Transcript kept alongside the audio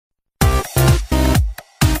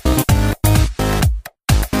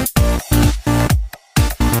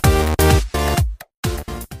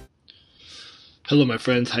Hello, my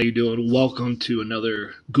friends. How you doing? Welcome to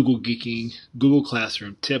another Google Geeking Google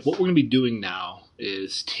Classroom tip. What we're going to be doing now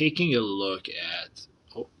is taking a look at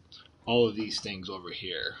all of these things over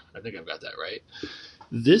here. I think I've got that right.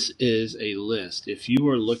 This is a list. If you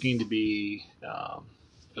are looking to be a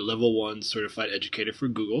level 1 certified educator for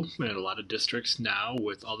Google, and a lot of districts now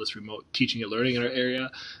with all this remote teaching and learning in our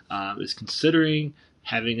area is considering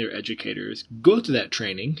having their educators go to that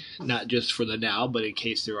training, not just for the now, but in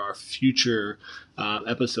case there are future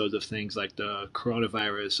episodes of things like the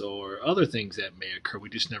coronavirus or other things that may occur. We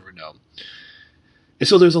just never know. And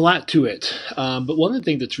so there's a lot to it. But one of the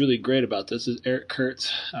things that's really great about this is Eric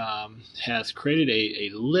Kurtz has created a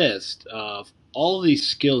list of all of these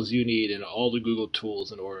skills you need in all the Google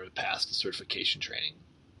tools in order to pass the certification training.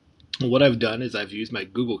 And what I've done is I've used my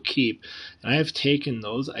Google Keep, and I have taken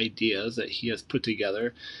those ideas that he has put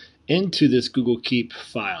together into this Google Keep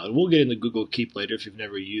file. And we'll get into Google Keep later if you've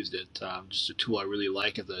never used it. Just a tool I really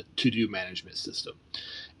like as a to-do management system.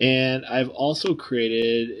 And I've also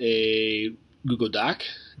created a Google Doc,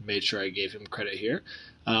 made sure I gave him credit here.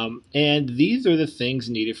 And these are the things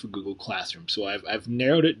needed for Google Classroom. So I've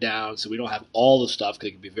narrowed it down so we don't have all the stuff because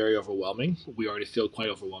it can be very overwhelming. We already feel quite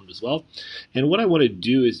overwhelmed as well. And what I want to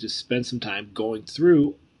do is just spend some time going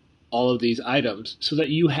through all of these items so that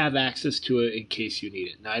you have access to it in case you need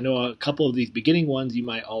it. Now, I know a couple of these beginning ones you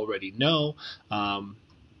might already know.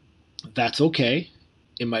 That's okay.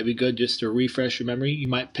 It might be good just to refresh your memory. You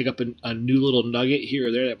might pick up a new little nugget here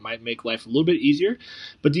or there that might make life a little bit easier.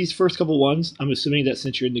 But these first couple ones, I'm assuming that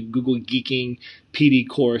since you're in the Google Geeking PD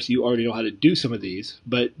course, you already know how to do some of these.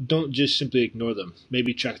 But don't just simply ignore them.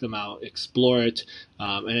 Maybe check them out, explore it,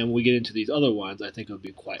 and then when we get into these other ones, I think it would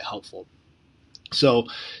be quite helpful. So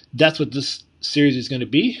that's what this series is going to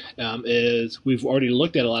be, is we've already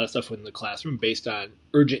looked at a lot of stuff within the classroom based on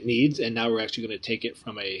urgent needs, and now we're actually going to take it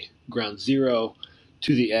from a ground zero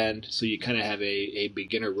to the end, so you kind of have a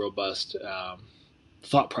beginner robust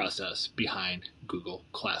thought process behind Google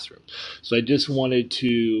Classroom. So I just wanted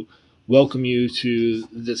to welcome you to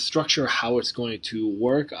the structure, how it's going to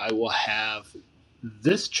work. I will have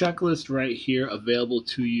this checklist right here available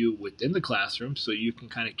to you within the classroom so you can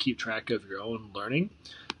kind of keep track of your own learning.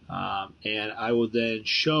 And I will then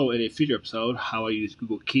show in a future episode how I use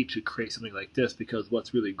Google Keep to create something like this, because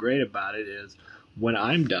what's really great about it is when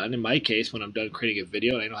I'm done, in my case, when I'm done creating a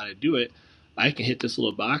video and I know how to do it, I can hit this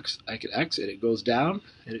little box, I can exit, it goes down,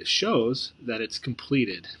 and it shows that it's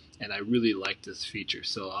completed. And I really like this feature,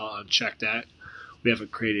 so I'll uncheck that. We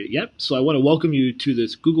haven't created it yet. So I want to welcome you to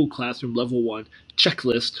this Google Classroom Level 1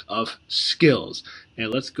 checklist of skills.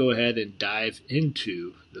 And let's go ahead and dive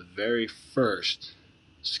into the very first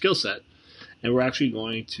skill set. And we're actually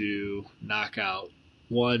going to knock out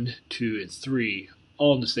 1, 2, and 3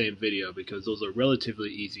 all in the same video because those are relatively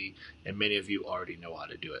easy and many of you already know how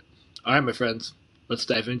to do it. All right, my friends, let's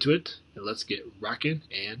dive into it and let's get rocking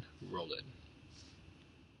and rolling.